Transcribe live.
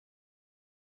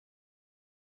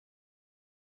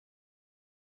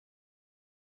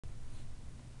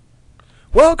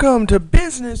Welcome to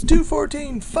Business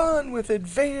 214 Fun with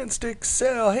Advanced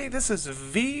Excel. Hey, this is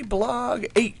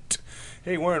vblog 8.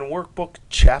 Hey, we're in Workbook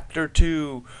Chapter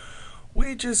 2.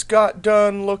 We just got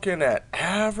done looking at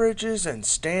averages and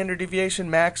standard deviation,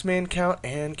 max, min, count,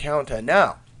 and counta.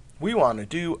 Now, we want to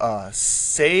do a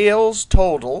sales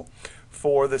total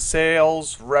for the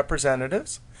sales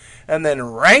representatives, and then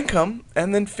rank them,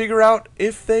 and then figure out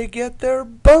if they get their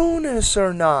bonus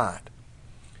or not.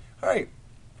 All right.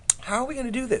 How are we going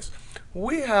to do this?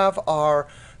 We have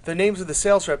the names of the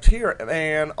sales reps here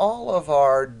and all of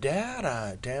our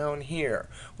data down here.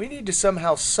 We need to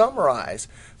somehow summarize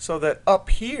so that up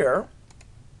here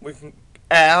we can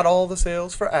add all the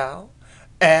sales for Al,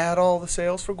 add all the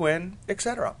sales for Gwen,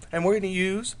 etc. And we're going to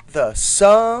use the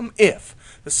SUMIF.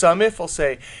 The SUMIF will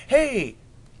say, hey,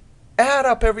 add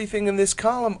up everything in this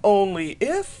column only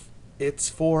if it's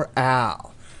for Al.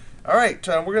 All right,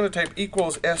 we're going to type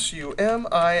equals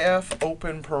SUMIF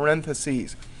open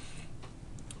parentheses.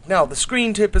 Now, the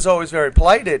screen tip is always very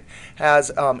polite. It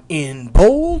has in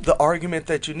bold the argument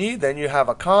that you need. Then you have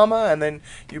a comma, and then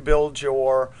you build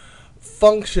your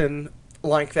function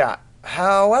like that.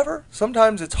 However,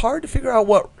 sometimes it's hard to figure out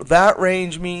what that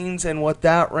range means and what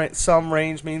that sum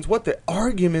range means, what the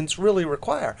arguments really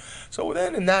require. So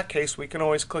then, in that case, we can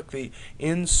always click the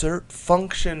Insert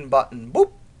Function button.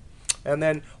 Boop. And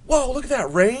then, whoa, look at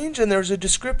that range, and there's a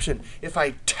description. If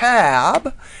I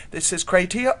tab, this says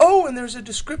criteria. Oh, and there's a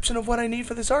description of what I need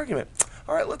for this argument.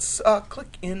 All right, let's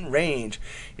click in range.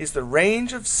 Is the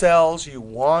range of cells you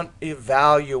want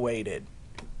evaluated?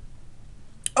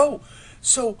 Oh,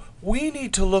 so we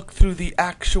need to look through the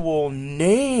actual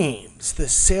names, the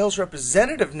sales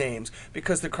representative names,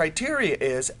 because the criteria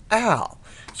is Al.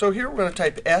 So here we're going to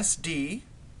type SD,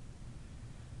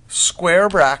 square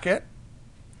bracket,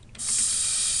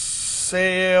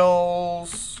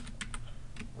 sales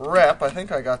rep, I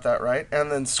think I got that right, and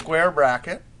then square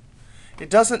bracket.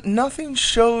 Nothing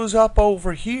shows up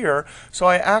over here, so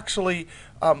I actually,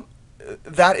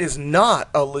 that is not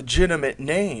a legitimate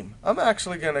name. I'm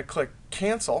actually going to click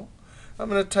cancel. I'm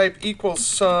going to type equals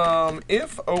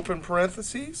SUMIF open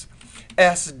parentheses,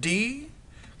 SD,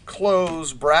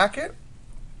 close bracket,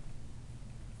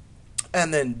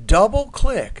 and then double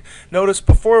click. Notice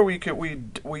before we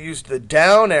used the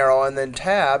down arrow and then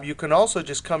tab. You can also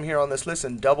just come here on this list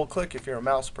and double click if you're a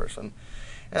mouse person.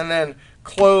 And then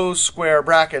close square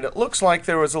bracket. It looks like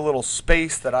there was a little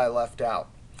space that I left out.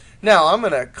 Now I'm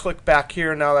going to click back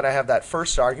here now that I have that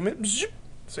first argument.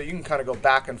 So you can kind of go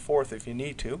back and forth if you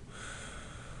need to.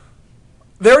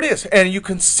 There it is. And you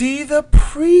can see the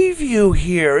preview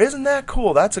here. Isn't that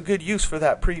cool? That's a good use for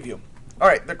that preview. All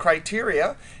right, the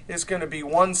criteria is going to be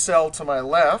one cell to my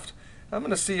left. I'm going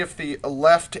to see if the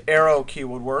left arrow key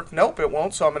would work. Nope, it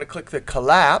won't. So I'm going to click the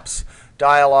collapse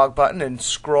dialog button and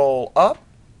scroll up.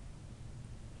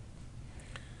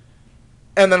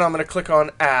 And then I'm going to click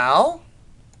on Al.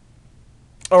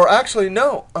 Or actually,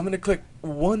 no, I'm going to click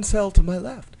one cell to my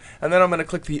left. And then I'm going to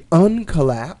click the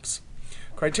uncollapse.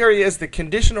 Criteria is the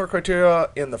condition or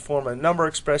criteria in the form of a number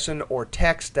expression or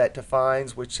text that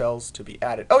defines which cells to be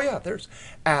added. Oh, yeah, there's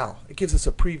Al. It gives us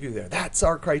a preview there. That's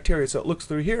our criteria. So it looks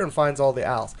through here and finds all the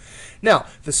Al's. Now,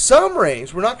 the sum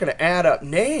range, we're not going to add up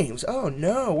names. Oh,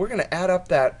 no, we're going to add up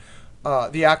that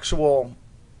the actual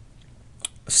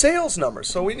sales numbers.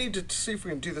 So we need to see if we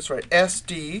can do this right.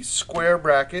 SD, square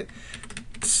bracket,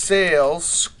 sales,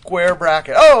 square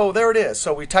bracket. Oh, there it is.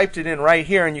 So we typed it in right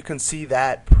here, and you can see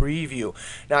that preview.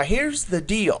 Now, here's the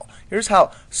deal. Here's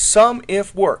how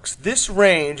SUMIF works. This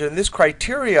range and this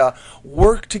criteria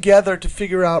work together to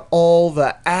figure out all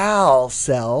the Al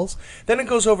cells. Then it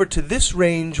goes over to this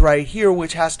range right here,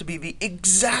 which has to be the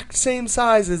exact same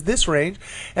size as this range.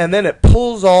 And then it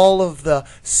pulls all of the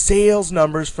sales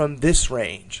numbers from this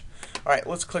range. All right,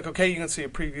 let's click OK. You can see a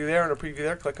preview there and a preview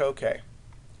there. Click OK.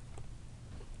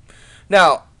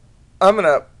 Now, I'm going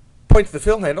to point to the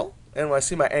fill handle, and when I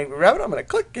see my angry rabbit, I'm going to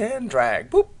click and drag.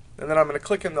 Boop. And then I'm going to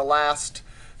click in the last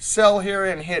cell here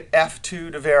and hit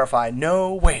F2 to verify.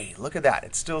 No way. Look at that.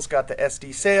 It still's got the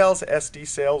SD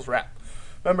sales rep.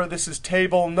 Remember, this is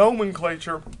table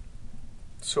nomenclature.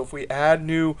 So if we add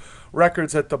new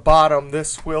records at the bottom,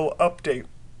 this will update.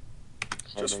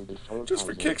 Just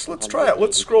for kicks, let's try it.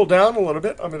 Let's scroll down a little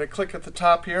bit. I'm going to click at the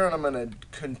top here, and I'm going to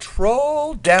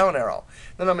control down arrow.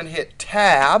 Then I'm going to hit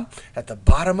tab at the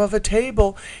bottom of a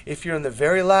table. If you're in the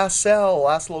very last cell,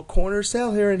 last little corner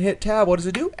cell here, and hit tab, what does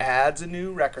it do? Adds a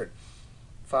new record.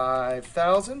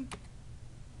 5,000.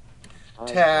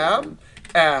 Tab,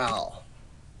 Al.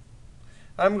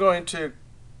 I'm going to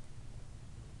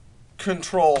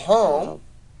control home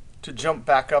to jump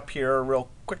back up here real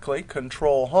quickly.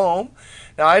 Control Home.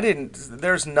 Now I didn't.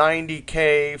 There's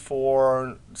 90K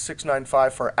for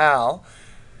 695 for Al.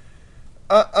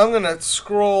 I'm going to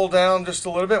scroll down just a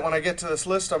little bit. When I get to this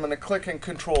list, I'm going to click and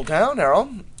Control Down arrow.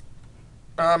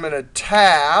 I'm going to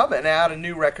tab and add a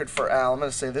new record for Al. I'm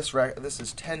going to say this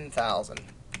is 10,000.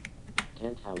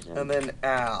 10,000. And then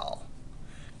Al.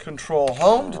 Control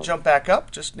Home to jump back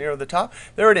up just near the top.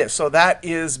 There it is. So that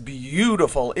is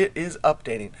beautiful. It is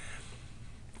updating.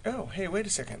 Oh, hey, wait a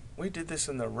second. We did this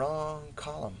in the wrong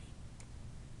column.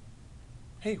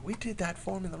 Hey, we did that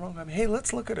form in the wrong column. Hey,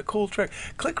 let's look at a cool trick.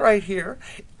 Click right here.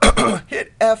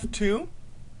 Hit F2.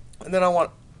 And then I want,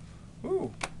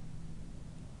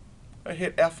 I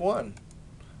hit F1.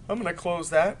 I'm going to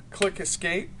close that. Click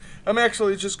Escape. I'm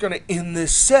actually just going to, in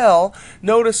this cell,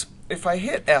 notice if I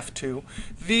hit F2,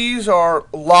 these are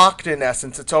locked in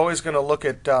essence. It's always going to look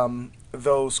at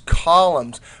those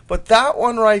columns. But that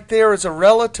one right there is a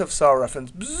relative cell reference.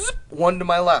 Bzz, one to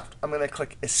my left. I'm going to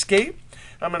click Escape.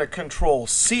 I'm going to Control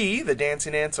C. The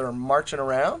dancing ants are marching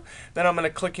around. Then I'm going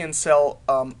to click in cell.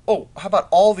 How about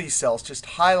all these cells? Just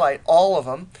highlight all of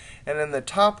them. And then the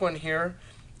top one here,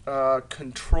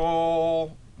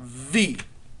 Control V.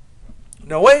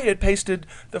 No way, it pasted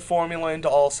the formula into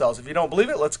all cells. If you don't believe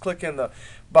it, let's click in the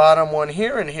bottom one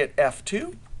here and hit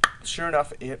F2. Sure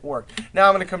enough, it worked. Now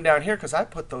I'm going to come down here because I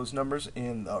put those numbers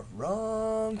in the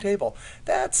wrong table.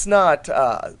 That's not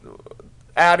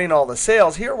adding all the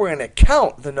sales. Here we're going to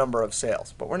count the number of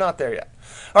sales, but we're not there yet.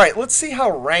 All right, let's see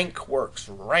how rank works.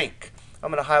 Rank.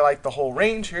 I'm going to highlight the whole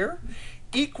range here.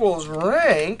 Equals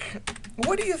rank.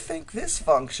 What do you think this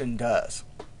function does?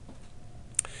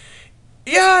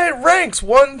 Yeah, it ranks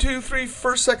 1, 2, 3,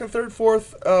 first, second, third,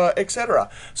 fourth, etc.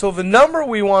 So the number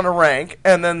we want to rank,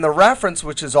 and then the reference,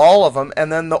 which is all of them,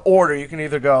 and then the order. You can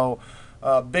either go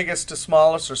biggest to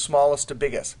smallest or smallest to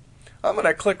biggest. I'm going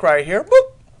to click right here,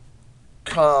 boop,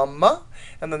 comma,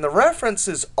 and then the reference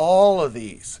is all of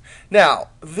these. Now,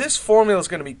 this formula is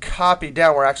going to be copied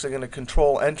down. We're actually going to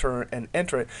Control Enter and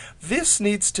enter it. This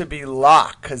needs to be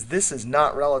locked because this is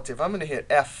not relative. I'm going to hit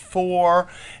F4,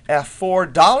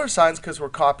 F4, dollar signs because we're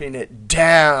copying it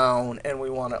down and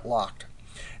we want it locked.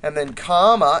 And then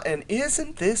comma, and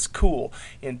isn't this cool?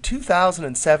 In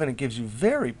 2007, it gives you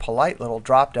very polite little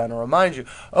drop down and reminds you,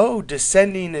 oh,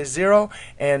 descending is 0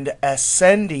 and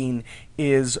ascending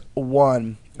is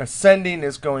 1. Ascending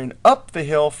is going up the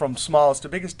hill from smallest to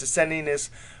biggest. Descending is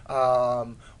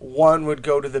 1 would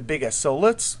go to the biggest. So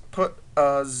let's put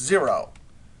 0.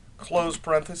 Close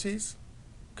parentheses.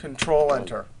 Control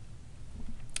Enter.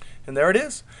 And there it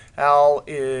is. Al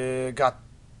got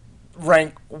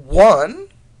rank 1.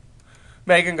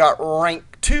 Megan got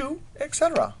rank 2,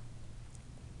 etc.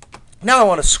 Now I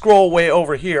want to scroll way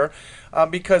over here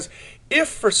because if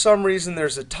for some reason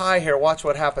there's a tie here, watch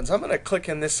what happens. I'm going to click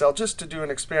in this cell just to do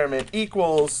an experiment.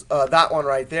 Equals that one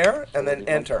right there, and then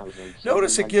enter.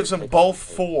 Notice it gives them both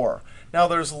 4. Now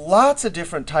there's lots of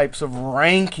different types of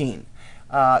ranking.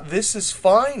 This is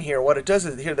fine here. What it does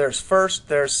is here there's first,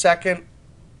 there's second,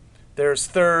 there's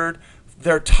third.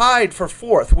 They're tied for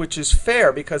fourth, which is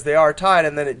fair because they are tied,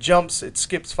 and then it jumps, it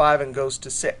skips 5 and goes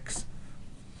to 6.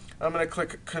 I'm going to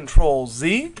click Control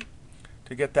Z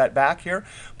to get that back here.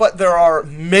 But there are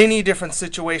many different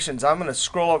situations. I'm going to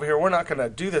scroll over here. We're not going to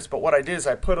do this, but what I did is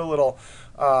I put a little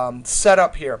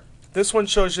setup here. This one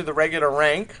shows you the regular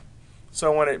rank. So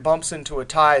when it bumps into a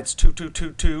tie, it's 2, 2,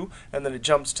 2, 2, and then it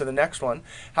jumps to the next one.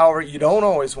 However, you don't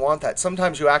always want that.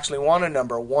 Sometimes you actually want a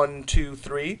number 1, 2,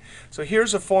 3. So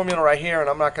here's a formula right here, and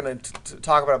I'm not going to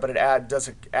talk about it, but it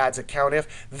adds a count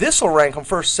if. This will rank them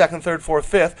first, second, third, fourth,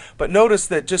 fifth. But notice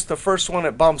that just the first one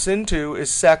it bumps into is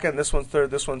second, this one's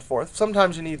third, this one's fourth.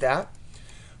 Sometimes you need that.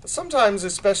 But sometimes,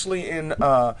 especially in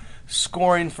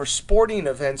scoring for sporting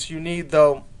events, you need,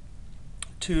 though,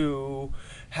 to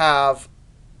have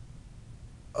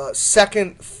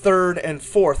second, third, and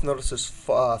fourth. Notice there's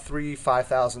 3,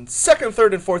 5,000. Second,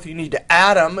 third, and fourth, you need to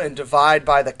add them and divide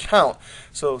by the count.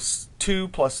 So 2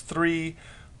 plus 3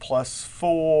 plus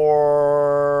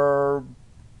 4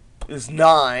 is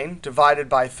 9. Divided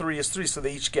by 3 is 3. So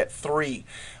they each get 3.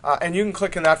 And you can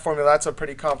click in that formula. That's a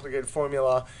pretty complicated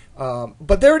formula.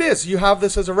 But there it is. You have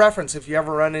this as a reference if you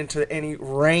ever run into any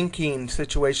ranking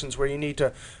situations where you need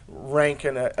to rank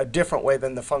in a different way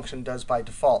than the function does by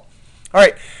default. All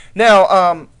right,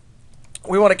 now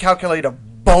we want to calculate a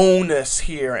bonus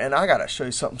here, and I got to show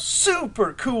you something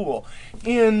super cool.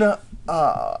 In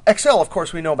Excel, of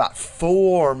course, we know about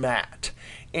format,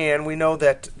 and we know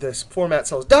that this format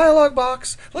cell's dialog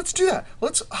box. Let's do that.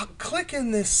 Let's click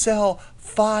in this cell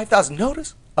 5,000.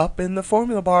 Notice up in the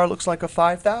formula bar looks like a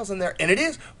 5,000 there, and it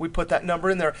is. We put that number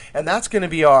in there, and that's going to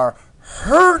be our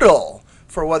hurdle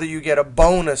for whether you get a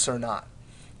bonus or not.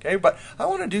 Okay, but I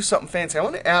want to do something fancy. I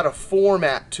want to add a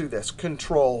format to this.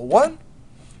 Control 1.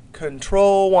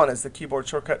 Control 1 is the keyboard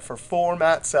shortcut for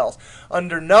format cells.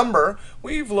 Under number,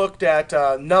 we've looked at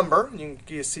number. You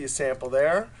can see a sample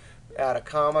there. Add a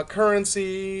comma.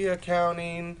 Currency,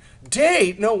 accounting,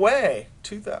 date. No way.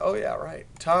 Oh, yeah, right.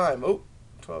 Time. Oh,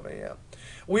 12 a.m.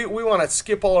 We want to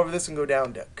skip all over this and go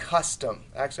down to custom.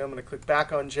 Actually, I'm going to click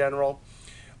back on general.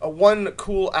 One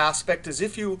cool aspect is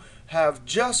if you have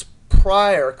just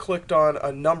prior clicked on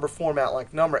a number format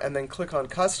like number and then click on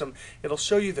custom, it'll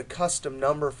show you the custom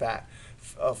number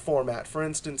format. For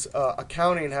instance,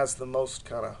 accounting has the most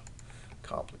kind of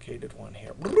complicated one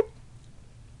here.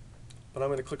 But I'm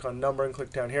going to click on number and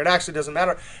click down here. It actually doesn't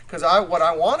matter because what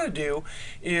I want to do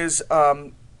is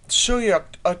show you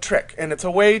a trick. And it's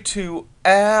a way to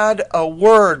add a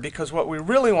word, because what we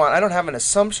really want, I don't have an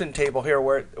assumption table here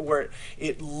where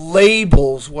it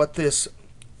labels what this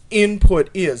input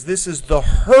is. This is the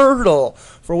hurdle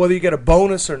for whether you get a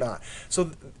bonus or not.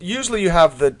 So usually you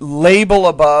have the label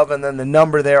above and then the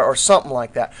number there or something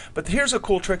like that. But here's a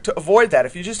cool trick to avoid that.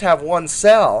 If you just have one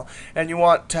cell and you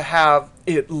want to have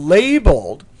it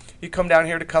labeled, you come down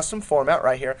here to custom format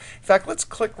right here. In fact, let's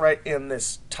click right in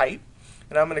this type.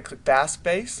 And I'm going to click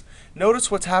backspace.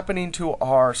 Notice what's happening to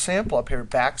our sample up here.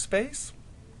 Backspace.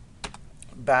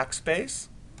 Backspace.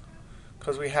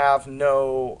 Because we have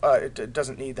no, it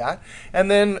doesn't need that.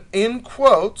 And then in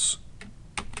quotes,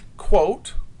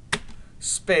 quote,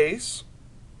 space,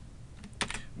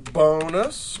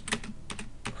 bonus,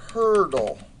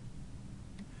 hurdle,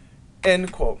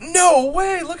 end quote. No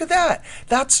way, look at that.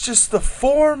 That's just the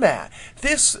format.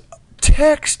 This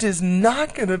text is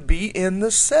not going to be in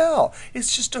the cell.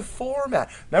 It's just a format.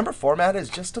 Remember, format is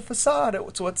just a facade.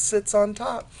 It's what sits on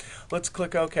top. Let's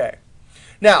click OK.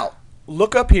 Now,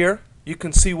 look up here. You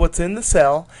can see what's in the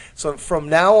cell. So from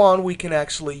now on, we can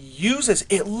actually use this.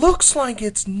 It looks like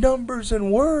it's numbers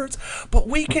and words, but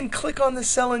we can click on the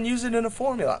cell and use it in a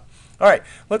formula. All right,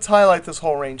 let's highlight this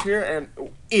whole range here.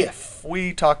 And if,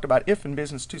 we talked about if in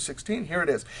Business 216. Here it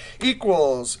is.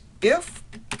 Equals if,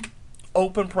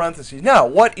 open parentheses. Now,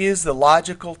 what is the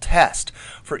logical test?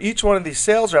 For each one of these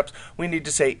sales reps, we need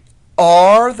to say,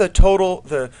 are the total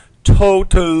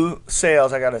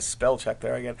sales, I got to spell check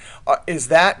there again, is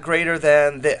that greater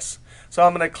than this? So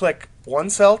I'm going to click one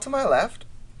cell to my left,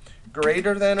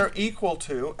 greater than or equal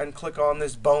to, and click on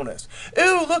this bonus.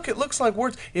 Ooh, look, it looks like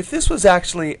words. If this was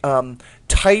actually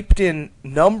typed in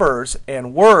numbers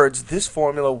and words, this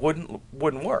formula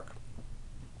wouldn't work.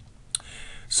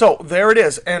 So there it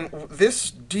is. And this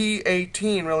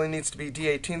D18 really needs to be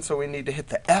D18, so we need to hit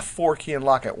the F4 key and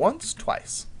lock it once,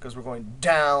 twice, because we're going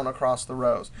down across the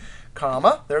rows.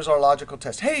 Comma, there's our logical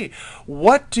test. Hey,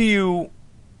 what do you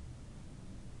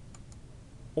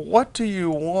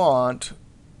want?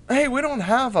 Hey, we don't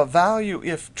have a value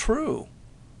if true.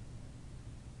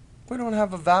 We don't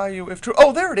have a value if true.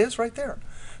 Oh, there it is right there.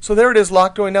 So there it is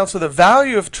locked going down. So the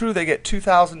value if true, they get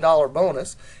 $2,000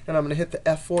 bonus. And I'm going to hit the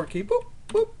F4 key, boop,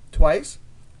 boop, twice.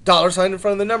 $sign in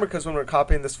front of the number, because when we're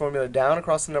copying this formula down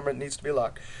across the number, it needs to be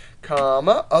locked.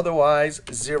 Comma, otherwise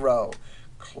 0.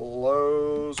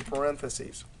 Close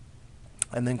parentheses.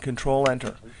 And then Control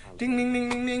Enter. Ding, ding, ding,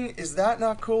 ding, ding. Is that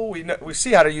not cool? We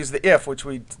see how to use the if, which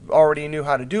we already knew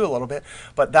how to do a little bit.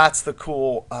 But that's the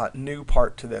cool new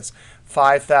part to this.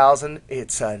 5,000,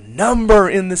 it's a number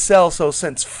in the cell. So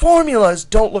since formulas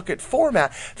don't look at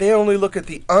format, they only look at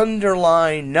the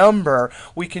underlying number,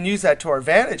 we can use that to our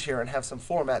advantage here and have some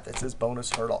format that says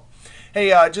bonus hurdle. Hey,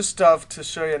 just to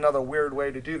show you another weird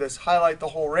way to do this, highlight the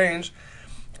whole range.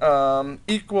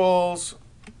 Equals,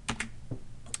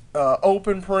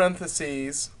 open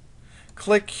parentheses,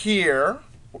 click here,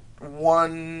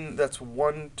 that's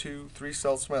 1, 2, 3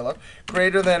 cells to my left,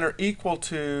 greater than or equal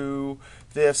to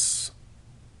this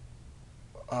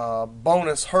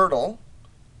bonus hurdle,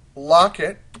 lock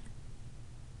it,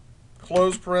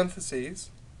 close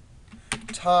parentheses,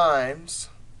 times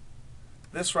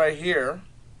this right here,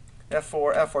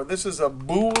 F4, F4. This is a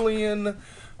Boolean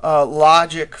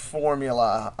logic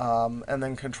formula, and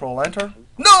then Control Enter.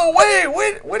 No way!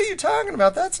 Wait, what are you talking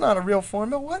about? That's not a real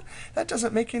formula. What? That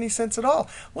doesn't make any sense at all.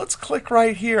 Let's click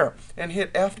right here and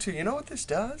hit F2. You know what this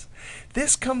does?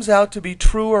 This comes out to be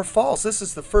true or false. This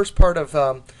is the first part of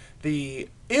the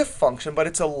if function, but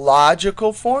it's a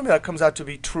logical formula. It comes out to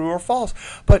be true or false.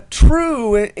 But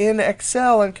true in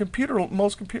Excel and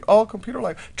all computer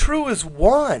life, true is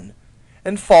 1.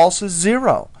 And false is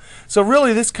 0. So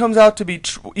really, this comes out to be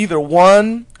either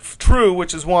 1, true,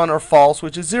 which is 1, or false,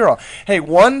 which is 0. Hey,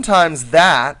 1 times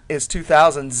that is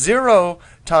 2,000. 0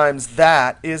 times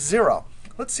that is 0.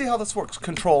 Let's see how this works.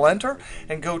 Control Enter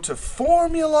and go to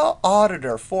Formula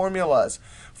Auditor, Formulas,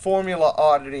 Formula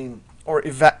Auditing, or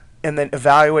and then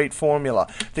Evaluate Formula.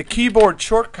 The keyboard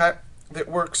shortcut that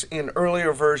works in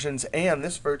earlier versions and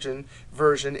this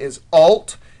version is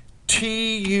Alt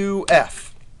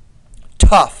TUF.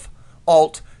 Tough.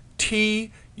 Alt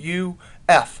TUF.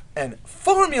 And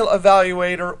Formula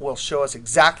Evaluator will show us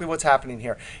exactly what's happening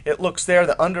here. It looks there.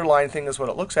 The underlined thing is what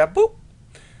it looks at. Boop.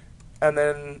 And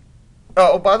then,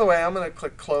 oh, by the way, I'm going to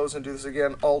click Close and do this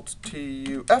again. Alt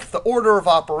TUF. The order of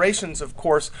operations, of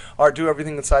course, are do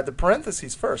everything inside the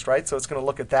parentheses first, right? So it's going to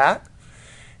look at that.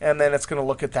 And then it's going to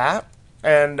look at that.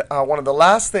 And one of the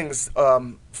last things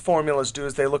formulas do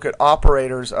is they look at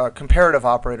operators, comparative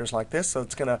operators like this. So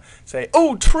it's going to say,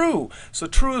 oh, true. So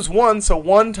true is 1. So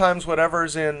 1 times whatever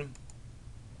is in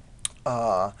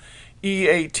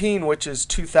E18, which is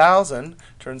 2000,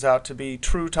 turns out to be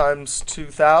true times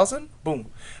 2000. Boom.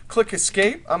 Click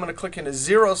Escape. I'm going to click into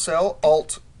 0 cell,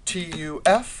 Alt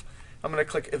TUF. I'm going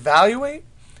to click Evaluate.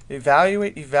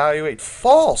 Evaluate, evaluate,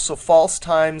 false. So false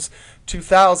times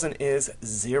 2000 is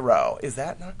 0. Is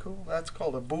that not cool? That's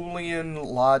called a Boolean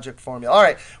Logic formula. All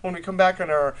right, when we come back on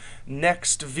our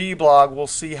next vlog, we'll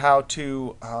see how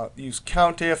to use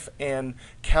COUNTIF and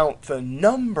count the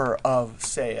number of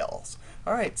sales.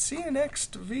 All right, see you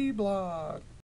next vlog.